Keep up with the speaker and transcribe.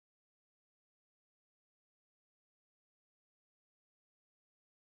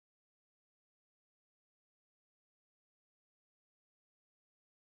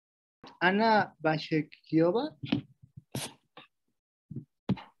Anna Bashekiova.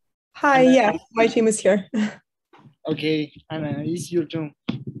 Hi, yeah, my team is here. Okay, Anna, it's your turn.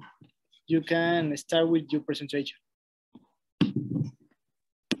 You can start with your presentation.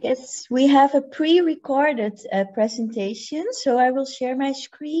 Yes, we have a pre-recorded presentation, so I will share my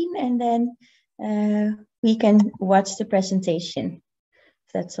screen and then we can watch the presentation,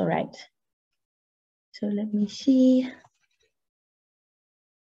 if that's all right. So let me see.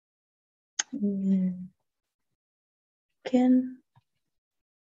 I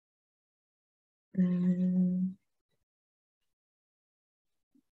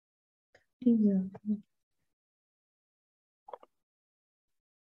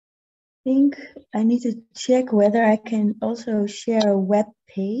think I need to check whether I can also share a web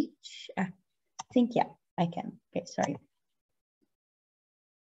page. I think, yeah, I can. Okay, sorry.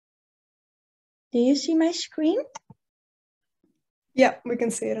 Do you see my screen? Yeah, we can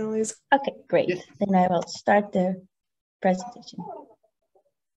see it, Annelies. Okay, great. Yes. Then I will start the presentation.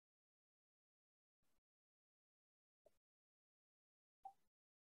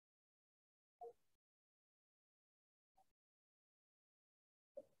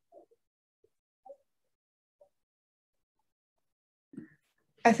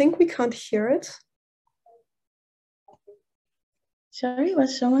 I think we can't hear it. Sorry,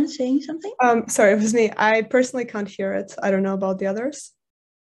 was someone saying something? Sorry, it was me. I personally can't hear it. I don't know about the others.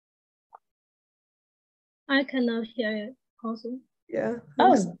 I cannot hear it also. Yeah.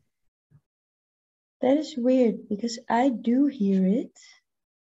 Oh, that is weird because I do hear it.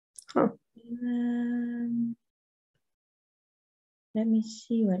 Huh. Let me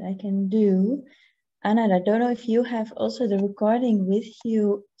see what I can do. Anna, I don't know if you have also the recording with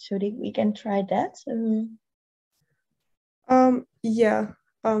you so that we can try that. Yeah,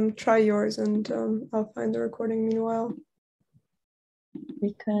 try yours and I'll find the recording meanwhile.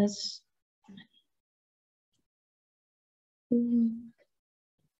 Because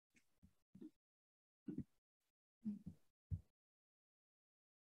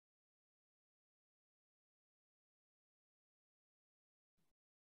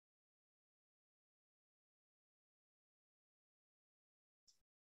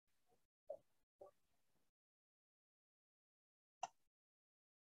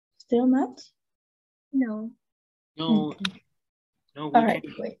still not? No. No. Okay. No. All right,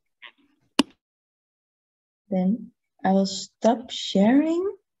 wait. Then I will stop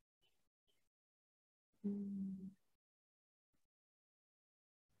sharing.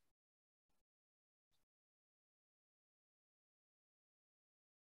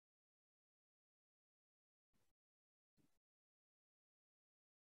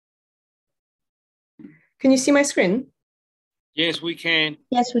 Can you see my screen? Yes, we can.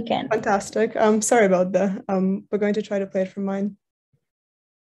 Yes, we can. Fantastic. Sorry about that. We're going to try to play it from mine.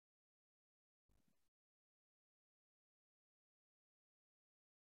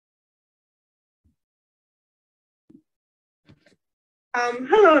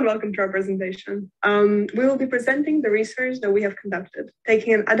 Hello and welcome to our presentation. We will be presenting the research that we have conducted,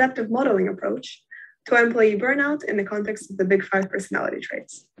 taking an adaptive modeling approach to employee burnout in the context of the Big 5 personality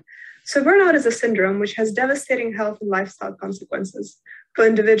traits. So burnout is a syndrome which has devastating health and lifestyle consequences for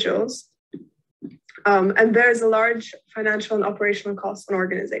individuals, and there is a large financial and operational cost on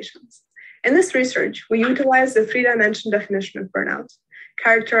organizations. In this research, we utilize the three-dimension definition of burnout,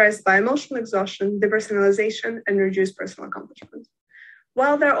 characterized by emotional exhaustion, depersonalization, and reduced personal accomplishment.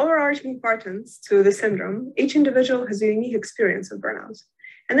 While there are overarching importance to the syndrome, each individual has a unique experience of burnout.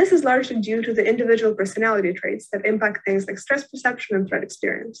 And this is largely due to the individual personality traits that impact things like stress perception and threat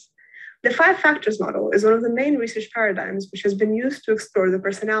experience. The 5 factors model is one of the main research paradigms which has been used to explore the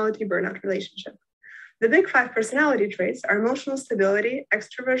personality burnout relationship. The Big 5 personality traits are emotional stability,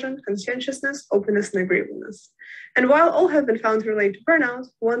 extroversion, conscientiousness, openness, and agreeableness. And while all have been found to relate to burnout,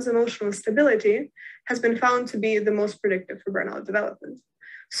 one's emotional stability has been found to be the most predictive for burnout development.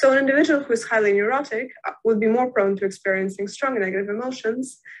 So an individual who is highly neurotic would be more prone to experiencing strong negative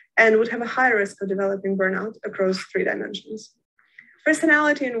emotions and would have a higher risk of developing burnout across 3 dimensions.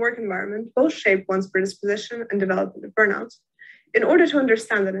 Personality and work environment both shape one's predisposition and development of burnout. In order to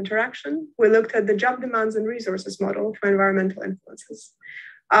understand that interaction, we looked at the job demands and resources model for environmental influences.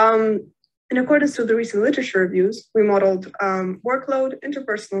 In accordance to the recent literature reviews, we modeled workload,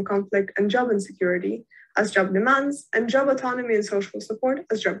 interpersonal conflict, and job insecurity as job demands, and job autonomy and social support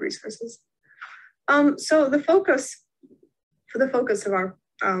as job resources. So the focus of our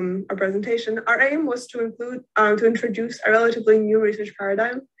presentation, our aim was to introduce a relatively new research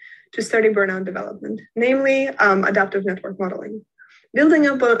paradigm to study burnout development, namely adaptive network modeling, building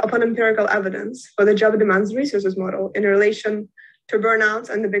upon empirical evidence for the job demands resources model in relation to burnout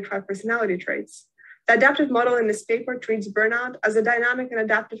and the big 5 personality traits. The adaptive model in this paper treats burnout as a dynamic and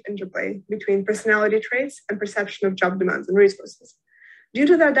adaptive interplay between personality traits and perception of job demands and resources. Due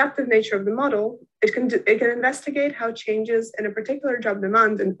to the adaptive nature of the model, it can investigate how changes in a particular job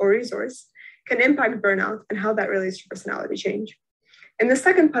demand or resource can impact burnout and how that relates to personality change. In the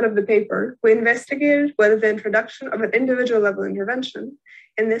second part of the paper, we investigated whether the introduction of an individual level intervention,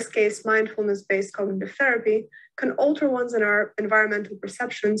 in this case, mindfulness-based cognitive therapy, can alter one's environmental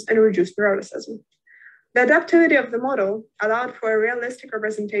perceptions and reduce neuroticism. The adaptivity of the model allowed for a realistic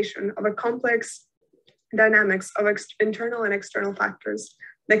representation of a complex dynamics of internal and external factors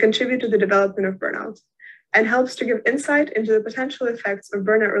that contribute to the development of burnout, and helps to give insight into the potential effects of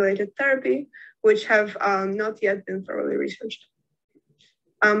burnout-related therapy, which have not yet been thoroughly researched.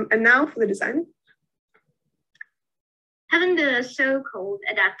 And now for the design. Having the so-called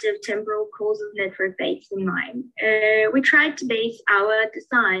adaptive temporal causal network base in mind, we tried to base our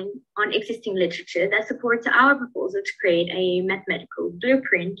design on existing literature that supports our proposal to create a mathematical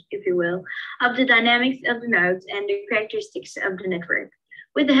blueprint, if you will, of the dynamics of the nodes and the characteristics of the network,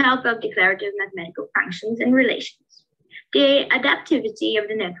 with the help of declarative mathematical functions and relations. The adaptivity of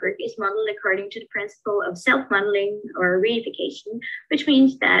the network is modeled according to the principle of self-modeling or reification, which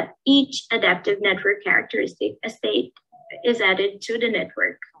means that each adaptive network characteristic, a state, is added to the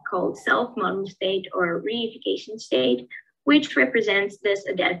network called self-model state or reification state, which represents this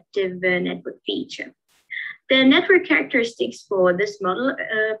adaptive network feature. The network characteristics for this model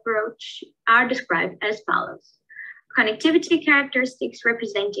approach are described as follows. Connectivity characteristics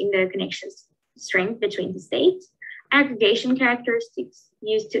representing the connection strength between the states, aggregation characteristics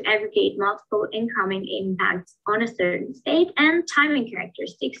used to aggregate multiple incoming impacts on a certain state, and timing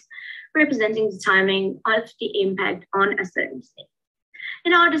characteristics representing the timing of the impact on a certain state.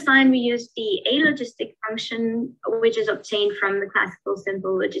 In our design, we use the A-logistic function, which is obtained from the classical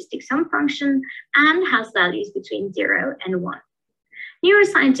simple logistic sum function and has values between 0 and 1.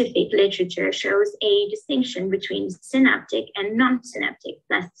 Neuroscientific literature shows a distinction between synaptic and non-synaptic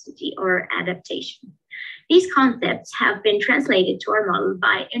plasticity or adaptation. These concepts have been translated to our model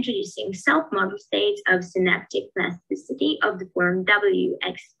by introducing self-model states of synaptic plasticity of the form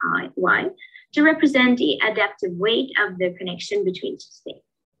WXIY to represent the adaptive weight of the connection between two states.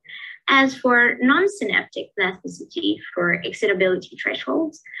 As for non-synaptic plasticity for excitability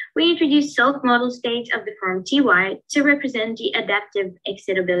thresholds, we introduce self-model states of the form TY to represent the adaptive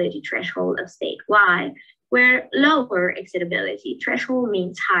excitability threshold of state Y, where lower excitability threshold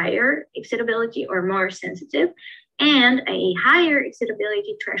means higher excitability or more sensitive, and a higher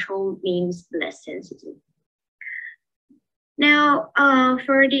excitability threshold means less sensitive. Now,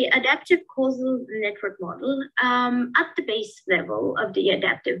 for the adaptive causal network model, at the base level of the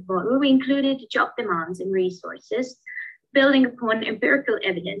adaptive model, we included job demands and resources, building upon empirical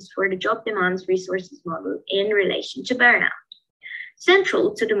evidence for the job demands resources model in relation to burnout.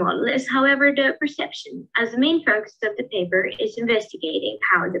 Central to the model is, however, the perception, as the main focus of the paper is investigating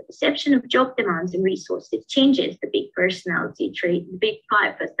how the perception of job demands and resources changes the big personality trait, the big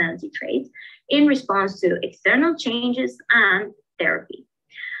 5 personality traits, in response to external changes and therapy.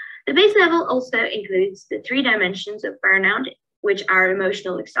 The base level also includes the 3 dimensions of burnout, which are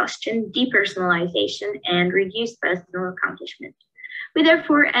emotional exhaustion, depersonalization, and reduced personal accomplishment. We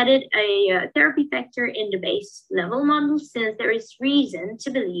therefore added a therapy factor in the base level model, since there is reason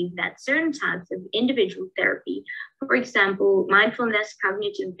to believe that certain types of individual therapy, for example, mindfulness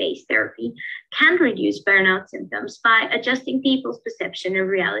cognitive-based therapy, can reduce burnout symptoms by adjusting people's perception of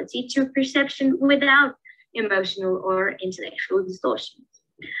reality to perception without emotional or intellectual distortions.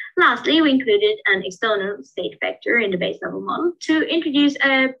 Lastly, we included an external state factor in the base level model to introduce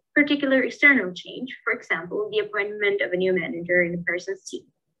a particular external change, for example, the appointment of a new manager in a person's team.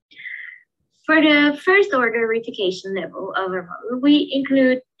 For the first order reification level of our model, we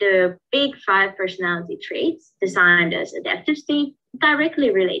include the big 5 personality traits designed as adaptive state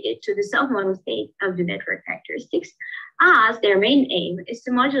directly related to the self-model state of the network characteristics, as their main aim is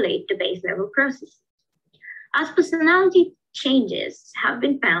to modulate the base level processes. As personality changes have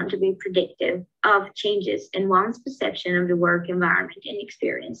been found to be predictive of changes in one's perception of the work environment and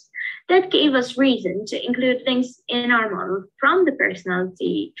experience, that gave us reason to include links in our model from the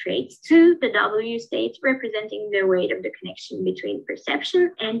personality traits to the W states, representing the weight of the connection between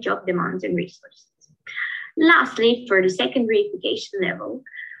perception and job demands and resources. Lastly, for the second reification level,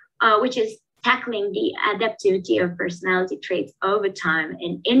 which is tackling the adaptivity of personality traits over time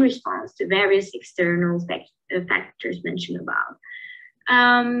and in response to various external factors mentioned above.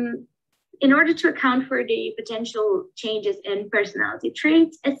 In order to account for the potential changes in personality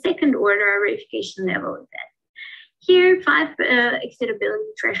traits, a second order reification level is set. Here, 5 excitability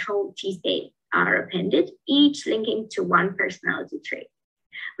threshold T states are appended, each linking to one personality trait.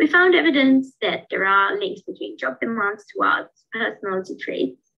 We found evidence that there are links between job demands towards personality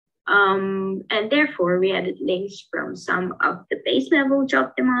traits, and therefore we added links from some of the base level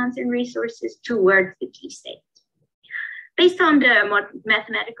job demands and resources towards the T states. Based on the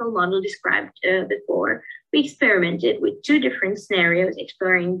mathematical model described before, we experimented with 2 different scenarios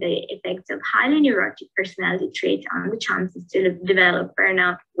exploring the effects of highly neurotic personality traits on the chances to develop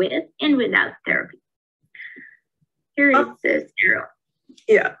burnout with and without therapy. Here is the scenario.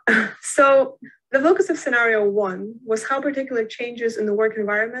 Yeah, so the focus of scenario 1 was how particular changes in the work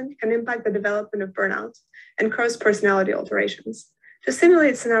environment can impact the development of burnout and cause personality alterations. To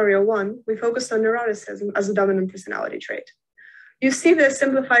simulate scenario 1, we focused on neuroticism as a dominant personality trait. You see the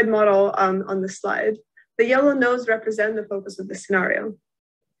simplified model on the slide. The yellow nodes represent the focus of the scenario.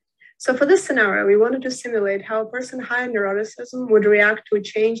 So for this scenario, we wanted to simulate how a person high in neuroticism would react to a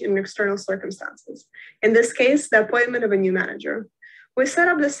change in external circumstances. In this case, the appointment of a new manager. We set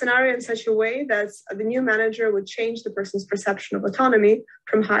up the scenario in such a way that the new manager would change the person's perception of autonomy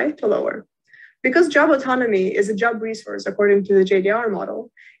from high to lower. Because job autonomy is a job resource according to the JDR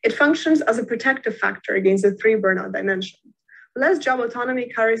model, it functions as a protective factor against the 3 burnout dimensions. Less job autonomy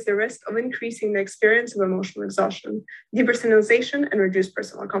carries the risk of increasing the experience of emotional exhaustion, depersonalization, and reduced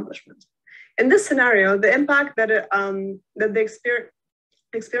personal accomplishment. In this scenario, the impact that the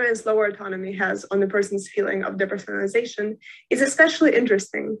experience lower autonomy has on the person's feeling of depersonalization is especially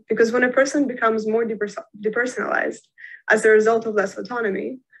interesting because when a person becomes more depersonalized as a result of less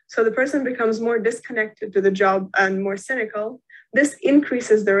autonomy, so the person becomes more disconnected to the job and more cynical, this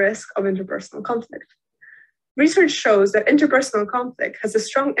increases the risk of interpersonal conflict. Research shows that interpersonal conflict has a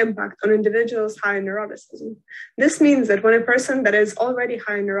strong impact on individuals high in neuroticism. This means that when a person that is already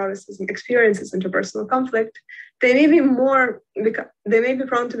high in neuroticism experiences interpersonal conflict, they may be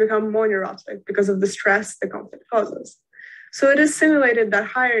prone to become more neurotic because of the stress the conflict causes. So it is simulated that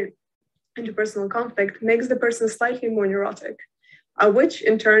higher interpersonal conflict makes the person slightly more neurotic, which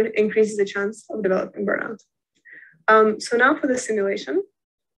in turn increases the chance of developing burnout. So now for the simulation.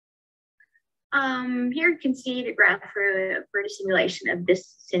 Here you can see the graph for the simulation of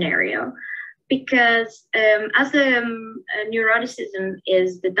this scenario, because as neuroticism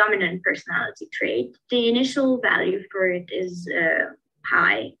is the dominant personality trait, the initial value for it is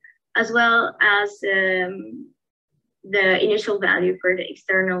high, as well as the initial value for the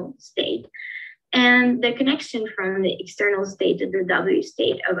external state. And the connection from the external state to the W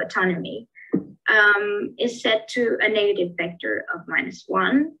state of autonomy is set to a negative vector of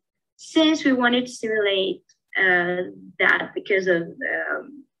 -1. Since we wanted to simulate that because of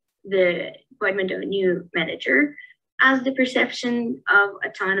the appointment of a new manager, as the perception of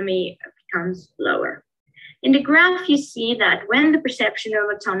autonomy becomes lower. In the graph, you see that when the perception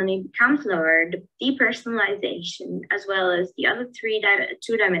of autonomy becomes lower, the depersonalization, as well as the other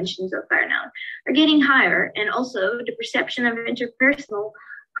 2 dimensions of burnout, are getting higher, and also the perception of interpersonal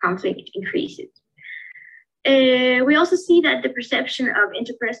conflict increases. We also see that the perception of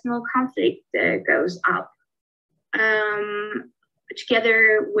interpersonal conflict goes up,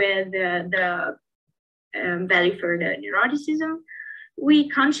 together with the value for the neuroticism. We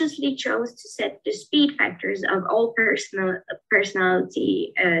consciously chose to set the speed factors of all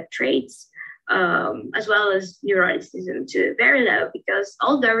personality traits, as well as neuroticism, to very low, because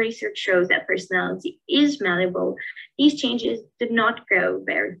although research shows that personality is malleable, these changes did not go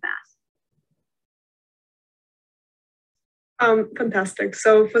very fast. Fantastic.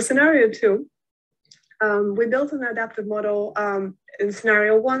 So for scenario 2, we built an adaptive model in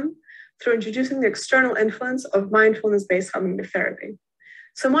scenario 1 through introducing the external influence of mindfulness-based cognitive therapy.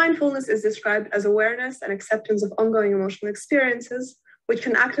 So mindfulness is described as awareness and acceptance of ongoing emotional experiences, which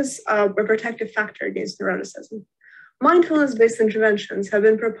can act as a protective factor against neuroticism. Mindfulness-based interventions have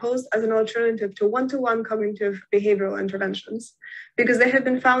been proposed as an alternative to one-to-one cognitive behavioral interventions because they have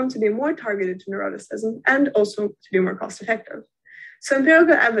been found to be more targeted to neuroticism and also to be more cost-effective. So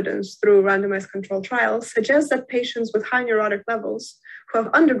empirical evidence through randomized controlled trials suggests that patients with high neurotic levels who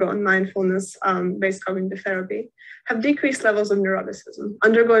have undergone mindfulness-based cognitive therapy have decreased levels of neuroticism,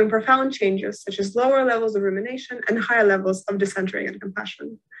 undergoing profound changes such as lower levels of rumination and higher levels of decentering and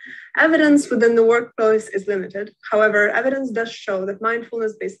compassion. Evidence within the workplace is limited. However, evidence does show that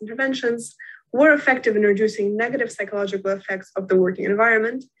mindfulness-based interventions were effective in reducing negative psychological effects of the working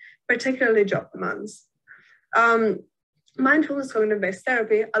environment, particularly job demands. Mindfulness cognitive-based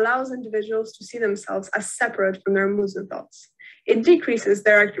therapy allows individuals to see themselves as separate from their moods and thoughts. It decreases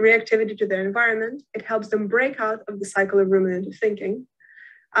their reactivity to their environment. It helps them break out of the cycle of ruminative thinking.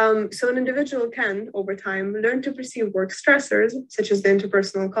 So an individual can, over time, learn to perceive work stressors, such as the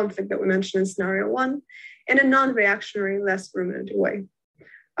interpersonal conflict that we mentioned in scenario 1, in a non-reactionary, less ruminative way.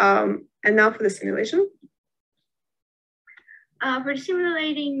 And now for the simulation. For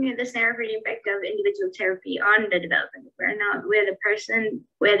simulating the scenario for the impact of individual therapy on the development of burnout with a person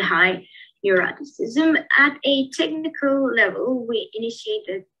with high neuroticism, at a technical level, we initiate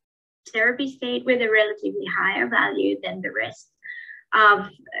the therapy state with a relatively higher value than the rest of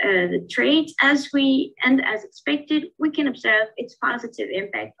the traits. As expected, we can observe its positive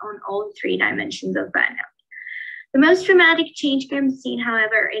impact on all 3 dimensions of burnout. The most dramatic change can be seen,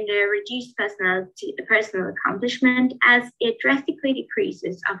 however, in the reduced personal accomplishment, as it drastically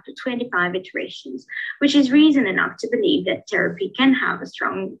decreases after 25 iterations, which is reason enough to believe that therapy can have a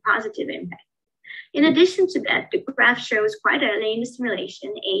strong positive impact. In addition to that, the graph shows quite early in the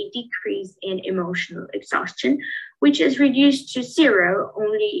simulation a decrease in emotional exhaustion, which is reduced to 0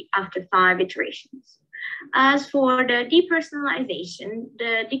 only after 5 iterations. As for the depersonalization,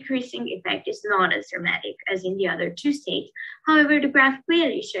 the decreasing effect is not as dramatic as in the other 2 states. However, the graph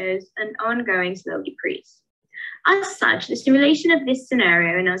clearly shows an ongoing slow decrease. As such, the simulation of this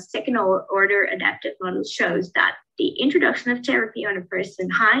scenario in a second-order adaptive model shows that the introduction of therapy on a person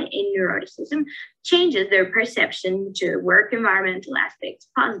high in neuroticism changes their perception to work environmental aspects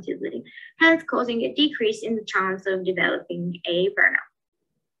positively, hence causing a decrease in the chance of developing a burnout.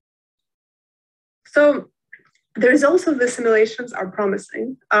 So the results of the simulations are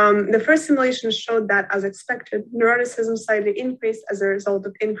promising. The first simulation showed that, as expected, neuroticism slightly increased as a result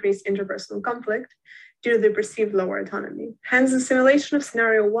of increased interpersonal conflict due to the perceived lower autonomy. Hence, the simulation of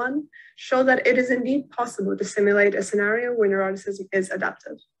scenario 1 showed that it is indeed possible to simulate a scenario where neuroticism is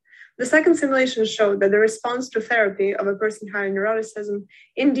adaptive. The second simulation showed that the response to therapy of a person high in neuroticism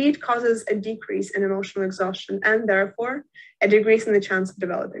indeed causes a decrease in emotional exhaustion and therefore a decrease in the chance of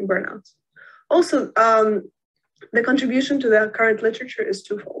developing burnout. Also, the contribution to the current literature is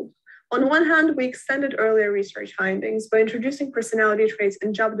twofold. On one hand, we extended earlier research findings by introducing personality traits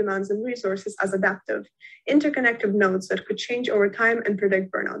and job demands and resources as adaptive, interconnected nodes that could change over time and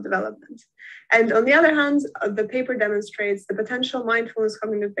predict burnout development. And on the other hand, the paper demonstrates the potential mindfulness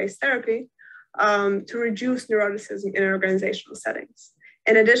cognitive-based therapy to reduce neuroticism in organizational settings,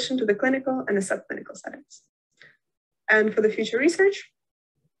 in addition to the clinical and the subclinical settings. And for the future research?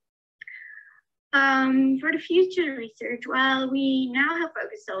 For the future research, well, we now have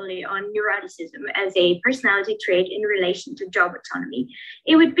focused solely on neuroticism as a personality trait in relation to job autonomy.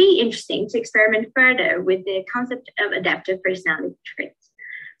 It would be interesting to experiment further with the concept of adaptive personality traits.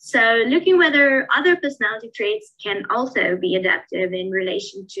 So looking whether other personality traits can also be adaptive in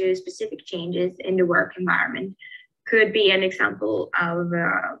relation to specific changes in the work environment could be an example of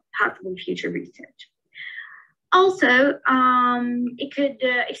possible future research. Also, it could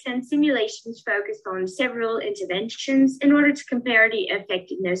extend simulations focused on several interventions in order to compare the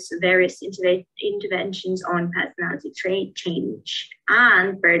effectiveness of various interventions on personality trait change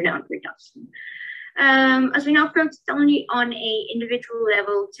and burnout reduction. As we now focused only on a individual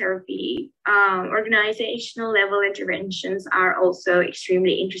level therapy, organizational level interventions are also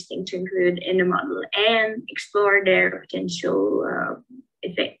extremely interesting to include in the model and explore their potential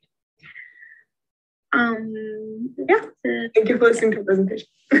effect. Thank you for listening to the presentation.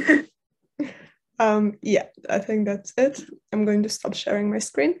 Yeah, I think that's it. I'm going to stop sharing my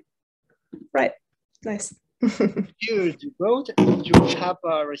screen. Right, nice. You wrote, you have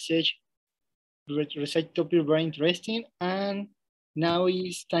a research topic very interesting, and now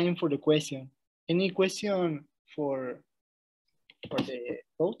it's time for the question. Any question for the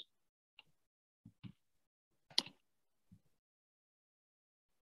vote?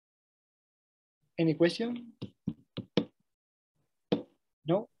 Any question?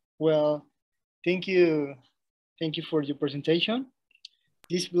 No? Well, thank you. Thank you for your presentation.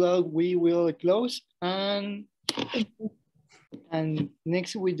 This blog we will close and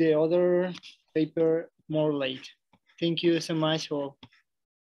next with the other paper more late. Thank you so much for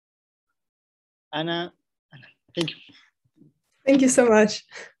Anna. Thank you. Thank you so much.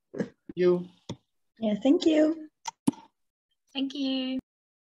 You. Yeah, thank you. Thank you.